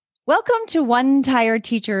Welcome to One Tired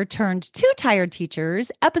Teacher Turned Two Tired Teachers,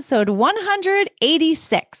 episode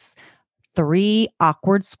 186. 3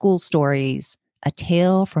 awkward school stories, a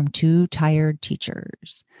tale from two tired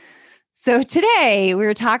teachers. So today we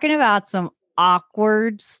were talking about some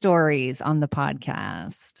awkward stories on the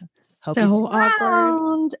podcast. Hope you stick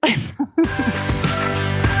around.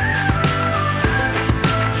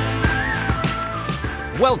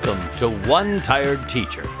 Welcome to One Tired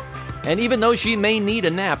Teacher. And even though she may need a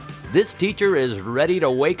nap, this teacher is ready to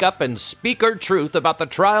wake up and speak her truth about the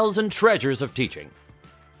trials and treasures of teaching.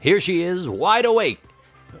 Here she is, wide awake.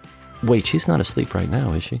 Wait, she's not asleep right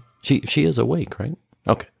now, is she? She is awake, right?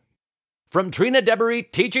 Okay. From Trina Debery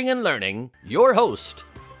Teaching and Learning, your host,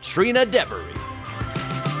 Trina Debery.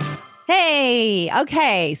 Hey,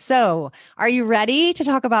 okay. So are you ready to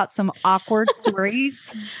talk about some awkward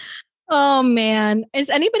stories? Oh man, is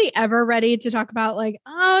anybody ever ready to talk about like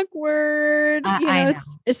awkward,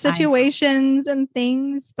 situations and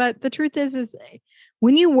things? But the truth is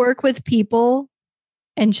when you work with people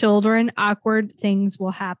and children, awkward things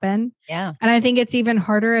will happen. Yeah. And I think it's even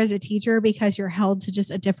harder as a teacher because you're held to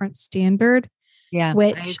just a different standard. Yeah.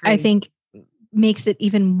 Which I think makes it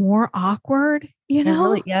even more awkward, you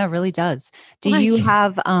know? It really does. Do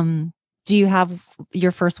you have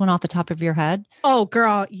your first one off the top of your head? Oh,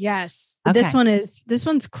 girl, yes. Okay. This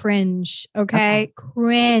one's cringe. Okay.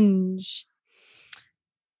 Cringe.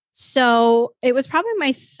 So it was probably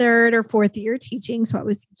my 3rd or 4th year teaching. So I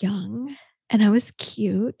was young and I was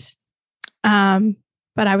cute. But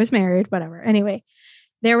I was married, whatever. Anyway,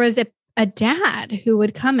 there was a dad who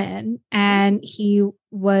would come in and he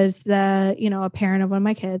was a parent of one of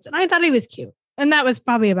my kids. And I thought he was cute. And that was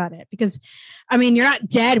probably about it because, I mean, you're not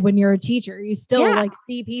dead when you're a teacher. You still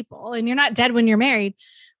see people and you're not dead when you're married.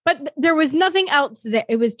 But there was nothing else there.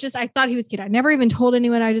 It was just, I thought he was cute. I never even told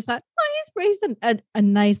anyone. I just thought, he's a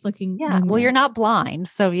nice looking. Yeah. Well, you're not blind.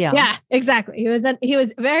 So yeah. Yeah, exactly. He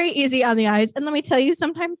was very easy on the eyes. And let me tell you,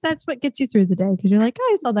 sometimes that's what gets you through the day because you're like,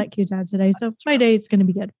 I saw that cute dad today. So my day is going to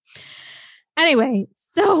be good. Anyway,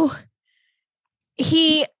 so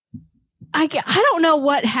I don't know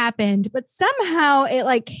what happened, but somehow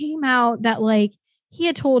it came out that he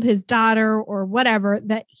had told his daughter or whatever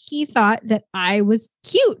that he thought that I was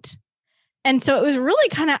cute. And so it was really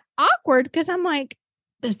kind of awkward because I'm like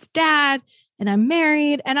this dad and I'm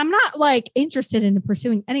married and I'm not interested in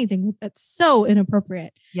pursuing anything that's so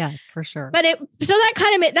inappropriate. Yes, for sure. But that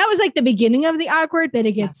was the beginning of the awkward, but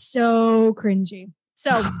it gets so cringy.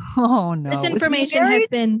 So oh no, this information has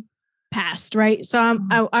been passed, right? So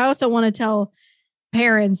I also want to tell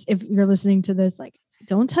parents, if you're listening to this,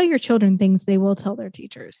 don't tell your children things they will tell their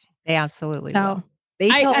teachers. They absolutely will.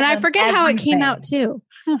 I forget how it came out too.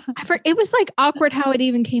 It was awkward how it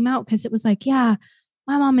even came out because it was my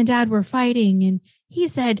mom and dad were fighting and he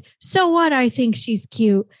said, so what? I think she's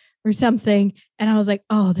cute or something. And I was like,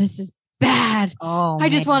 oh, this is bad. Oh, I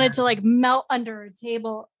just wanted to melt under a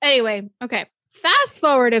table. Anyway, okay. Fast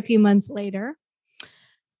forward a few months later.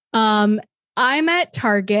 I'm at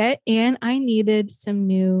Target and I needed some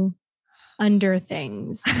new under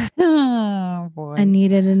things. Oh boy. I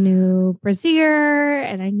needed a new brassiere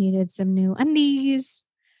and I needed some new undies.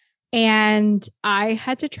 And I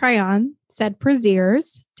had to try on said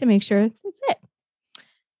brassieres to make sure it fit.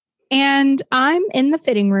 And I'm in the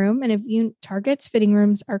fitting room. And Target's fitting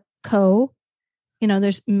rooms are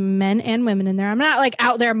there's men and women in there. I'm not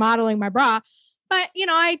out there modeling my bra. But,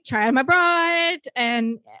 I try on my bra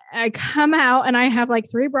and I come out and I have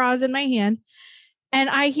 3 bras in my hand and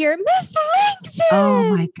I hear Miss Langton. Oh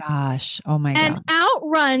my gosh. And out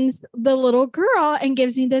runs the little girl and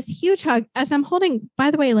gives me this huge hug as I'm holding,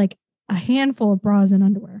 by the way, a handful of bras and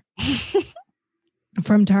underwear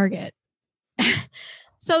from Target.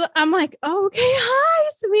 So I'm like, okay, hi,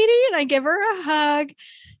 sweetie. And I give her a hug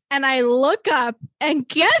and I look up and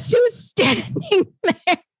guess who's standing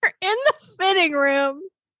there? In the fitting room.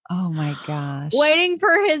 Oh my gosh. Waiting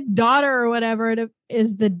for his daughter or whatever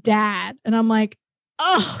is the dad. And I'm like,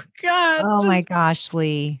 oh God. Oh my gosh,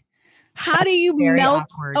 Lee. How do you melt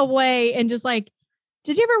away and just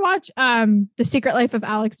did you ever watch The Secret Life of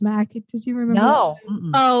Alex Mack? Did you remember? No.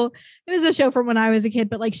 Oh, it was a show from when I was a kid,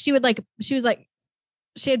 but she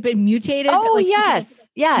had been mutated. Oh, yes.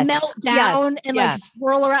 Melt down and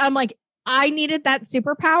swirl around. I'm like, I needed that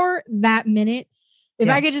superpower that minute. If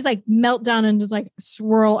I could just melt down and just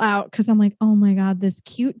swirl out. Cause I'm like, oh my God, this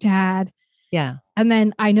cute dad. Yeah. And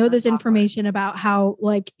then I know this information about how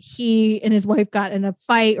he and his wife got in a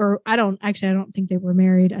fight I don't think they were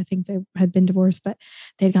married. I think they had been divorced, but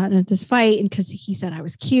they'd gotten into this fight and cause he said I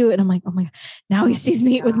was cute. And I'm like, oh my God, now he sees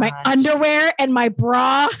me with my underwear and my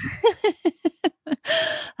bra.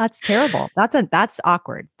 That's terrible. That's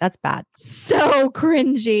awkward. That's bad. So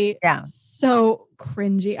cringy. Yeah. So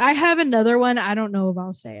cringy. I have another one. I don't know if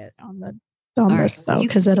I'll say it on this right. though,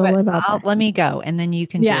 because it'll live out there. Let me go and then you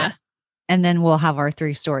can do it. And then we'll have our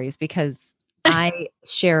 3 stories because I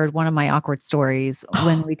shared one of my awkward stories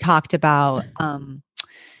when we talked about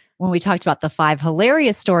the 5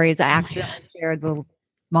 hilarious stories. I accidentally shared the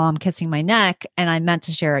mom kissing my neck and I meant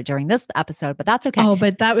to share it during this episode, but that's okay. Oh,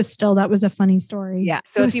 but that was a funny story. Yeah.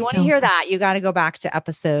 So if you want to hear that, you got to go back to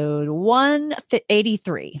episode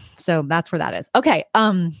 183. So that's where that is. Okay.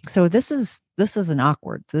 So this is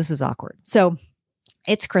awkward. So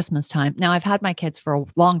it's Christmas time. Now I've had my kids for a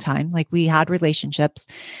long time. Like we had relationships.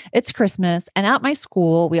 It's Christmas. And at my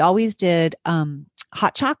school, we always did,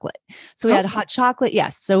 hot chocolate. So we had hot chocolate.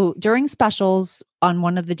 Yes. So during specials on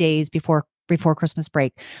one of the days before Christmas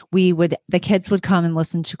break, the kids would come and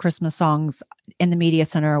listen to Christmas songs in the media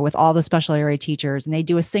center with all the special area teachers, and they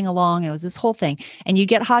do a sing along. It was this whole thing, and you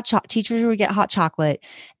get teachers would get hot chocolate,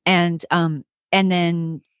 and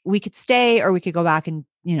then we could stay or we could go back and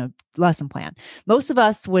lesson plan. Most of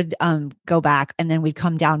us would go back, and then we'd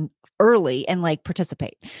come down early and like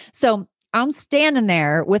participate. So I'm standing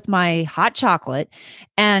there with my hot chocolate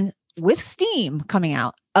and with steam coming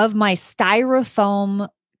out of my styrofoam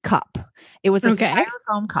cup. It was a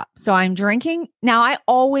styrofoam cup. So I'm drinking. Now I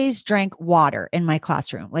always drank water in my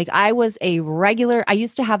classroom. Like I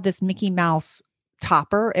used to have this Mickey Mouse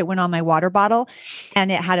topper. It went on my water bottle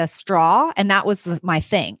and it had a straw and that was my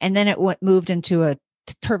thing. And then it moved into a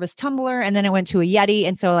Tervis tumbler and then it went to a Yeti.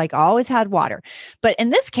 And so like I always had water. But in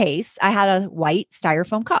this case, I had a white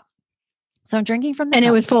styrofoam cup. So I'm drinking from it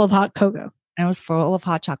was full of hot cocoa. And it was full of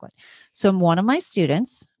hot chocolate. So one of my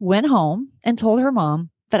students went home and told her mom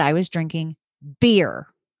that I was drinking beer.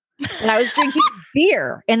 And I was drinking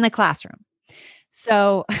beer in the classroom.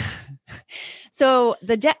 So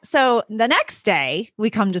the next day we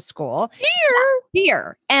come to school,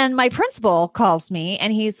 beer. And my principal calls me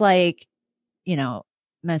and he's like,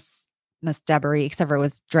 Miss Debery, except for it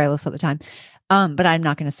was Dryless at the time. But I'm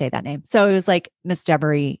not going to say that name. So it was like, Miss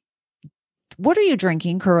Debery, what are you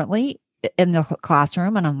drinking currently in the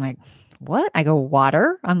classroom? And I'm like, what? I go,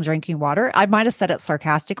 water. I'm drinking water. I might have said it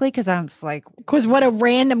sarcastically because I was like, because what a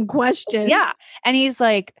random question. Yeah. And he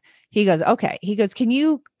goes, okay. He goes, can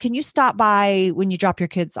you stop by when you drop your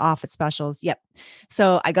kids off at specials? Yep.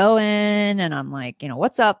 So I go in and I'm like,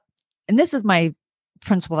 what's up? And this is my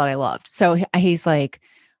principal that I loved. So he's like,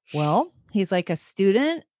 a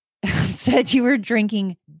student said you were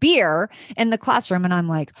drinking beer in the classroom. And I'm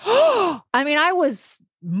like, oh, I was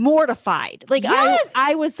mortified. Like yes!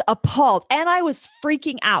 I was appalled and I was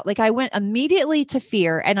freaking out. Like I went immediately to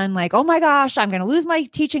fear and I'm like, oh my gosh, I'm going to lose my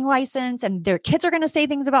teaching license and their kids are going to say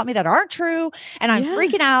things about me that aren't true. And I'm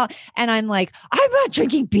freaking out. And I'm like, I'm not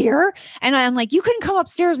drinking beer. And I'm like, you couldn't come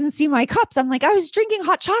upstairs and see my cups. I'm like, I was drinking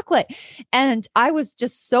hot chocolate. And I was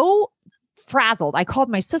just so frazzled. I called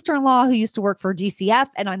my sister-in-law who used to work for DCF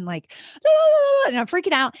and I'm like, and I'm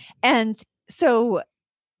freaking out. And so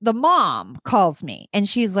the mom calls me and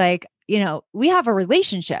she's like, we have a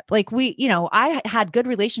relationship. Like I had good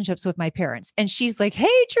relationships with my parents. And she's like,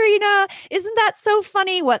 hey, Trina, isn't that so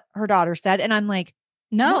funny what her daughter said? And I'm like,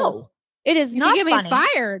 no, it is not funny. You get me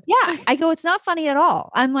fired. Yeah. I go, it's not funny at all.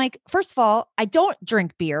 I'm like, first of all, I don't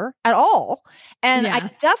drink beer at all. And I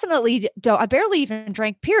definitely don't. I barely even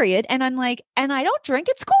drank, period. And I'm like, and I don't drink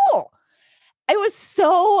at school. It was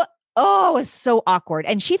so awkward.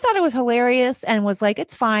 And she thought it was hilarious and was like,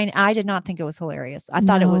 it's fine. I did not think it was hilarious. I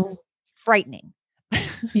thought it was frightening.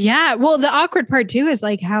 Yeah. Well, the awkward part too is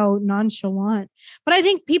like how nonchalant, but I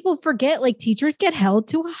think people forget like teachers get held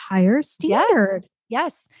to a higher standard.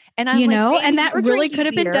 Yes. And I'm and that really could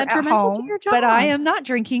have been detrimental to your job. But I am not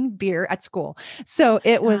drinking beer at school. So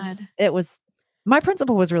it was, my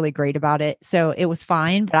principal was really great about it. So it was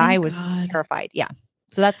fine, but I was terrified. Yeah.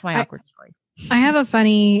 So that's my awkward story. I have a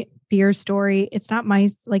funny beer story. It's not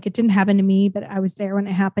it didn't happen to me, but I was there when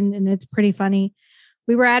it happened and it's pretty funny.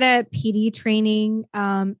 We were at a PD training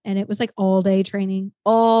and it was like all day training.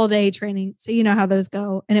 So you know how those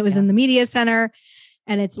go. And it was in the media center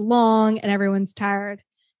and it's long and everyone's tired.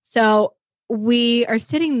 So we are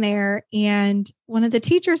sitting there and one of the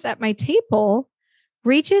teachers at my table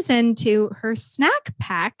reaches into her snack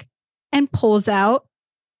pack and pulls out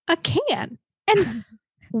a can and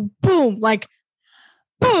boom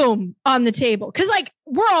on the table. Cause like,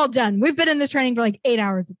 we're all done. We've been in this training for like 8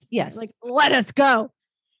 hours. Yes. Like, let us go.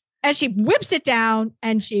 And she whips it down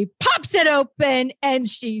and she pops it open and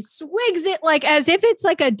she swigs it like as if it's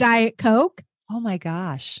like a Diet Coke. Oh my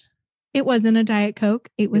gosh. It wasn't a Diet Coke.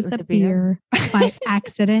 It was a beer by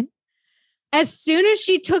accident. as soon as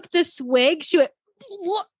she took the swig, she went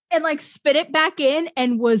and like spit it back in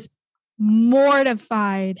and was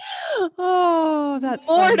mortified. Oh, that's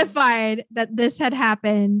mortified funny. That this had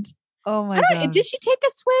happened. Oh my God. Did she take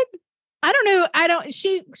a swig? I don't know.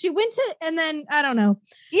 She went to, and then I don't know.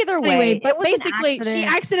 Either way, but basically she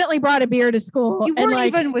accidentally brought a beer to school. You weren't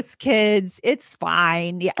even with kids. It's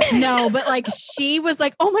fine. Yeah. No, but like she was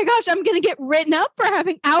like, oh my gosh, I'm going to get written up for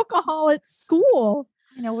having alcohol at school.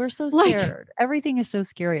 You know, we're so scared. Everything is so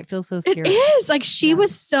scary. It feels so scary. It is. Like she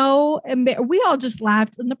was so we all just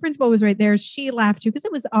laughed, and the principal was right there. She laughed too because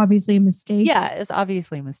it was obviously a mistake. Yeah, it's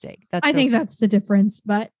obviously a mistake. I think that's the difference.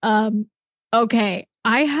 But okay,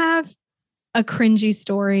 I have a cringy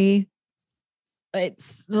story.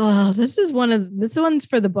 It's this one's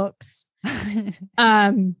for the books.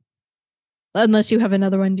 Unless you have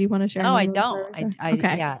another one, do you want to share? No, I don't.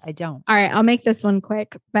 Okay. Yeah, I don't. All right, I'll make this one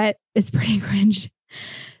quick, but it's pretty cringe.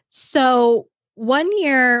 So one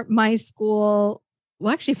year, my school,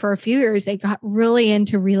 well, actually for a few years, they got really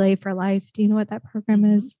into Relay for Life. Do you know what that program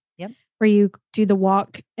is? Yep. Where you do the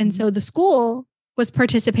walk. And so the school was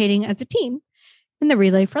participating as a team in the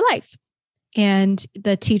Relay for Life. And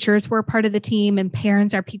the teachers were part of the team and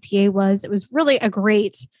parents, our PTA was. It was really a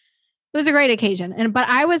great occasion. But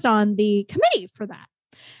I was on the committee for that.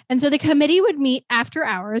 And so the committee would meet after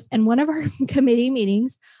hours. And one of our committee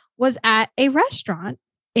meetings was at a restaurant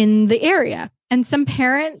in the area. And some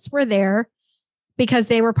parents were there because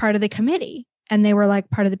they were part of the committee and they were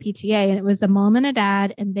like part of the PTA. And it was a mom and a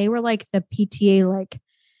dad. And they were like the PTA, like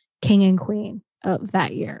king and queen of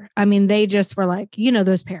that year. I mean, they just were like, you know,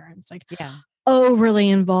 those parents, like overly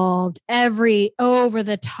involved, over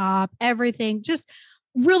the top, everything, just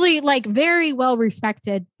really like very well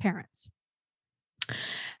respected parents.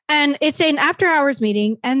 And it's an after hours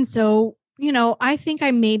meeting. And so, you know, I think I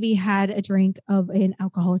maybe had a drink of an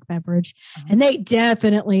alcoholic beverage, and they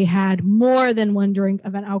definitely had more than one drink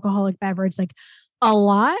of an alcoholic beverage, like a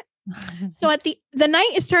lot. So at the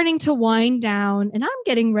night is starting to wind down and I'm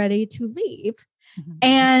getting ready to leave.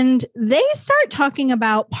 And they start talking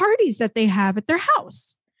about parties that they have at their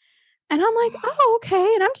house. And I'm like, oh,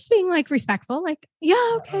 okay. And I'm just being like respectful, like,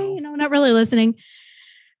 yeah, okay. You know, not really listening.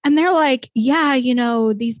 And they're like, yeah, you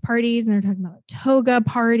know, these parties, and they're talking about toga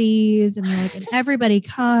parties, and they're like, and everybody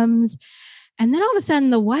comes. And then all of a sudden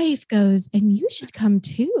the wife goes, and you should come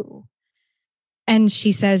too. And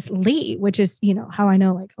she says, Lee, which is, you know, how I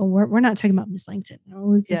know, like, oh, we're not talking about Miss Langton.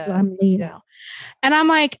 No, I'm Lee now. And I'm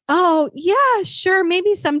like, oh yeah, sure.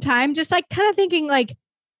 Maybe sometime, just like kind of thinking like,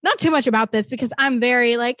 not too much about this because I'm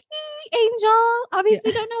very like, Angel,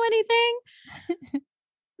 obviously don't know anything.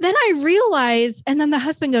 Then I realize, and then the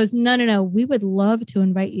husband goes, no, we would love to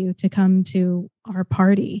invite you to come to our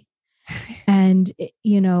party and,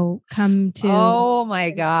 you know, come to. Oh my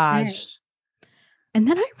gosh. And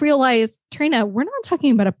then I realized, Trina, we're not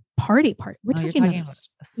talking about a party. We're talking about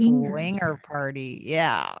a swinger party.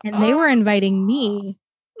 Yeah. And they were inviting me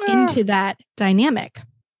into that dynamic.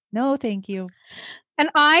 No, thank you. And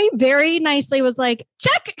I very nicely was like,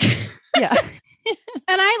 check. Yeah.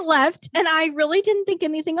 And I left and I really didn't think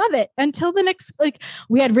anything of it until the next, like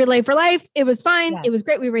we had Relay for Life. It was fine. Yes. It was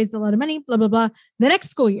great. We raised a lot of money, blah, blah, blah. The next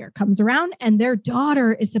school year comes around and their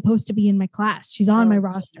daughter is supposed to be in my class. She's on my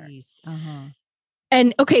roster.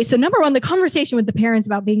 And okay, so number one, the conversation with the parents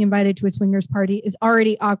about being invited to a swingers party is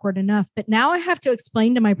already awkward enough. But now I have to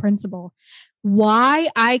explain to my principal why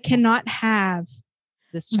I cannot have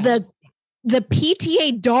the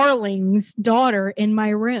PTA darling's daughter in my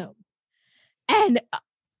room. And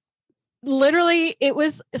literally, it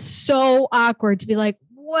was so awkward to be like,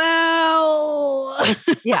 well,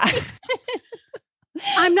 yeah,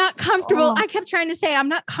 I'm not comfortable. I kept trying to say, I'm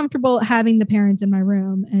not comfortable having the parents in my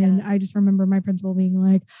room. And I just remember my principal being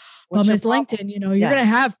like, well, Miss Langton, you know, you're going to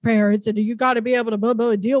have parents and you got to be able to blah,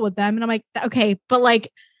 blah, deal with them. And I'm like, okay, but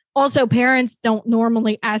like also parents don't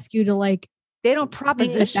normally ask you to like, they don't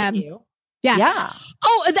proposition you. Yeah.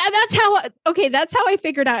 Oh, that's how I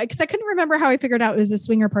figured out, because I couldn't remember how I figured out it was a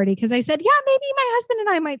swinger party. Because I said, yeah, maybe my husband and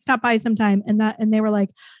I might stop by sometime. And they were like,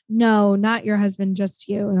 no, not your husband, just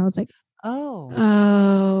you. And I was like,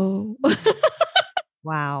 oh,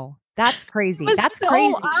 wow. That's crazy. That's so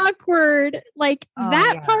crazy. Awkward. Like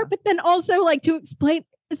that part. But then also like to explain,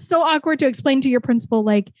 it's so awkward to explain to your principal,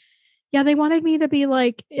 like, yeah, they wanted me to be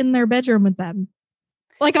like in their bedroom with them.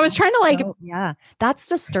 Like I was trying to like, that's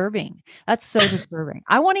disturbing. That's so disturbing.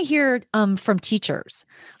 I want to hear from teachers.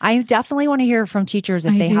 I definitely want to hear from teachers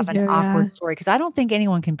if they have an awkward story, because I don't think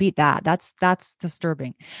anyone can beat that. That's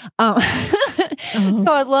disturbing. Oh.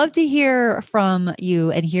 So I'd love to hear from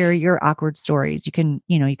you and hear your awkward stories. You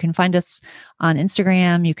can find us on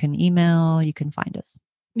Instagram, you can email, you can find us.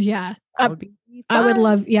 Yeah. That would be I would fun.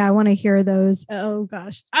 love, I want to hear those. Oh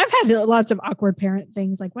gosh. I've had lots of awkward parent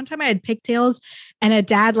things. Like one time I had pigtails and a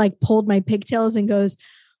dad like pulled my pigtails and goes,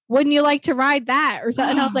 wouldn't you like to ride that? Or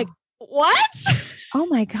something. And I was like, what? Oh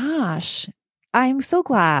my gosh. I'm so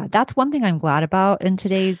glad. That's one thing I'm glad about in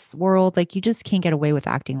today's world. Like you just can't get away with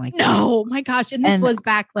acting like that. No, my gosh. And this And was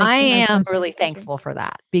back like I when am first really started teaching. thankful for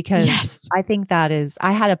that because Yes. I think that is,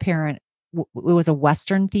 I had a parent, it was a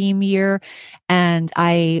Western theme year, and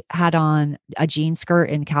I had on a jean skirt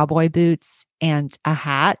and cowboy boots and a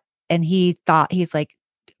hat. And he's like,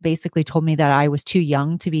 basically told me that I was too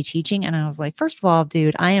young to be teaching. And I was like, first of all,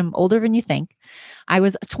 dude, I am older than you think. I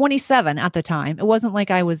was 27 at the time. It wasn't like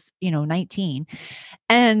I was, 19.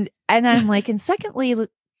 And I'm like, and secondly,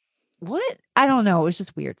 what? I don't know. It was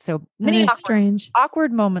just weird. So many Strange.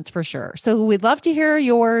 awkward moments for sure. So we'd love to hear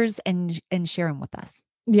yours and share them with us.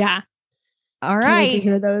 Yeah. All Can't wait to right.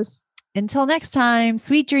 hear those. Until next time,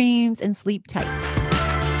 sweet dreams and sleep tight.